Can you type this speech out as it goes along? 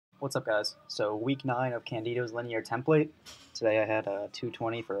What's up, guys? So week 9 of Candito's linear template. Today I had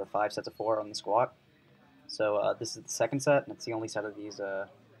 220 for 5 sets of 4 on the squat. So this is the second set, and it's the only set of these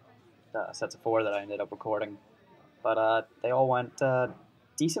sets of 4 that I ended up recording. But they all went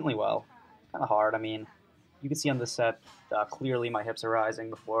decently well. Kind of hard. I mean, you can see on this set, clearly my hips are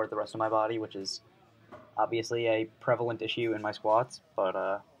rising before the rest of my body, which is obviously a prevalent issue in my squats.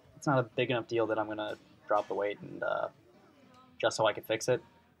 But it's not a big enough deal that I'm going to drop the weight and just so I can fix it.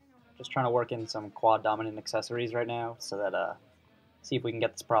 Just trying to work in some quad dominant accessories right now so that see if we can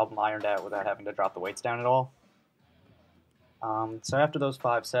get this problem ironed out without having to drop the weights down at all. So after those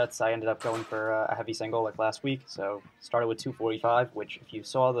 5 sets, I ended up going for a heavy single like last week. So started with 245, which if you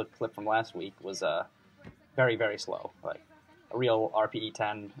saw the clip from last week was very, very slow, like a real RPE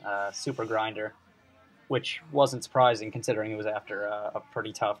 10 super grinder, which wasn't surprising considering it was after a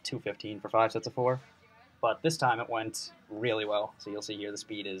pretty tough 215 for 5 sets of 4. But this time it went really well. So you'll see here the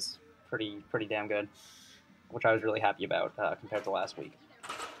speed is pretty damn good, which I was really happy about compared to last week.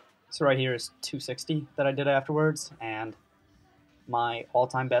 So right here is 260 that I did afterwards, and my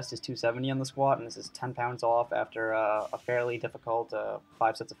all-time best is 270 on the squat, and this is 10 pounds off after a fairly difficult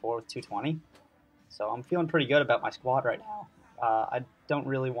 5 sets of 4 with 220. So I'm feeling pretty good about my squat right now. I don't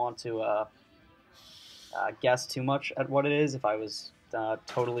really want to guess too much at what it is if I was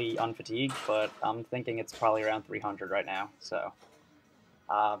totally unfatigued, but I'm thinking it's probably around 300 right now. So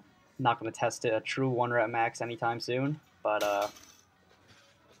not going to test a true 1 rep max anytime soon, but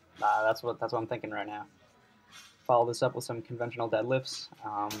that's what I'm thinking right now. Follow this up with some conventional deadlifts.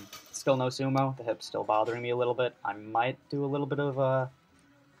 Still no sumo. The hip's still bothering me a little bit. I might do a little bit of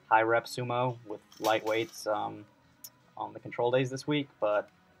high rep sumo with light weights on the control days this week, but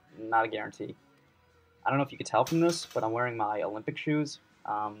not a guarantee. I don't know if you could tell from this, but I'm wearing my Olympic shoes.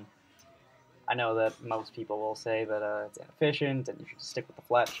 I know that most people will say that it's inefficient and you should stick with the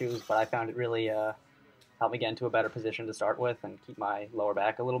flat shoes, but I found it really helped me get into a better position to start with and keep my lower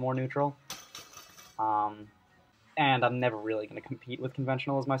back a little more neutral. And I'm never really going to compete with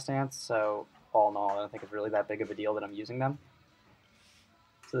conventional as my stance, so all in all, I don't think it's really that big of a deal that I'm using them.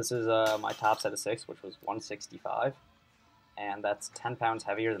 So this is my top set of 6, which was 165, and that's 10 pounds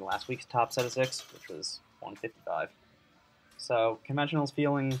heavier than last week's top set of 6, which was 155. So conventional's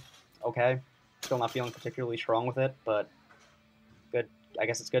feeling okay. Still not feeling particularly strong with it, but good. I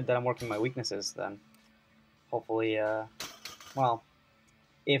guess it's good that I'm working my weaknesses then. Hopefully, well,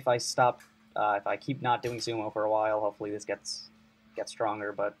 if I keep not doing sumo for a while, hopefully this gets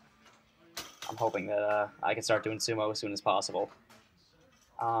stronger, but I'm hoping that I can start doing sumo as soon as possible.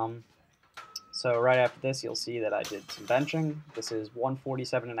 So right after this, you'll see that I did some benching. This is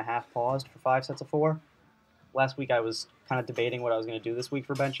 147.5 paused for 5 sets of 4. Last week I was kind of debating what I was going to do this week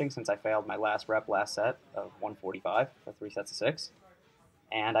for benching since I failed my last set of 145 for 3 sets of 6.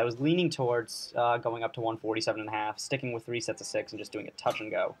 And I was leaning towards going up to 147.5, sticking with 3 sets of 6 and just doing a touch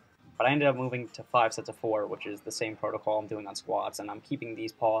and go. But I ended up moving to 5 sets of 4, which is the same protocol I'm doing on squats, and I'm keeping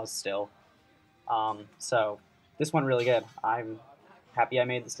these paused still. So this went really good. I'm happy I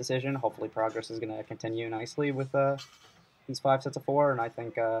made this decision. Hopefully progress is going to continue nicely with these 5 sets of 4, and I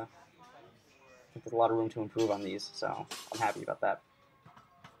think there's a lot of room to improve on these, so I'm happy about that.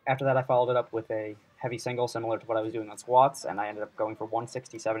 After that, I followed it up with a heavy single similar to what I was doing on squats, and I ended up going for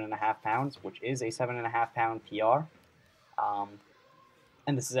 167.5 pounds, which is a 7.5 pound PR.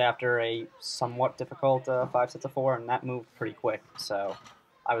 And this is after a somewhat difficult 5 sets of 4, and that moved pretty quick, so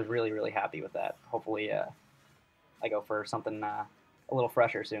I was really, really happy with that. Hopefully I go for something a little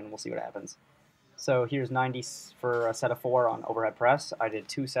fresher soon, and we'll see what happens. So here's 90 for a set of 4 on overhead press. I did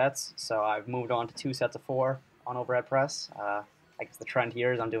 2 sets, so I've moved on to 2 sets of 4 on overhead press. I guess the trend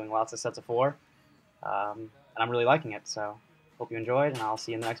here is I'm doing lots of sets of 4, and I'm really liking it, so hope you enjoyed, and I'll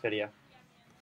see you in the next video.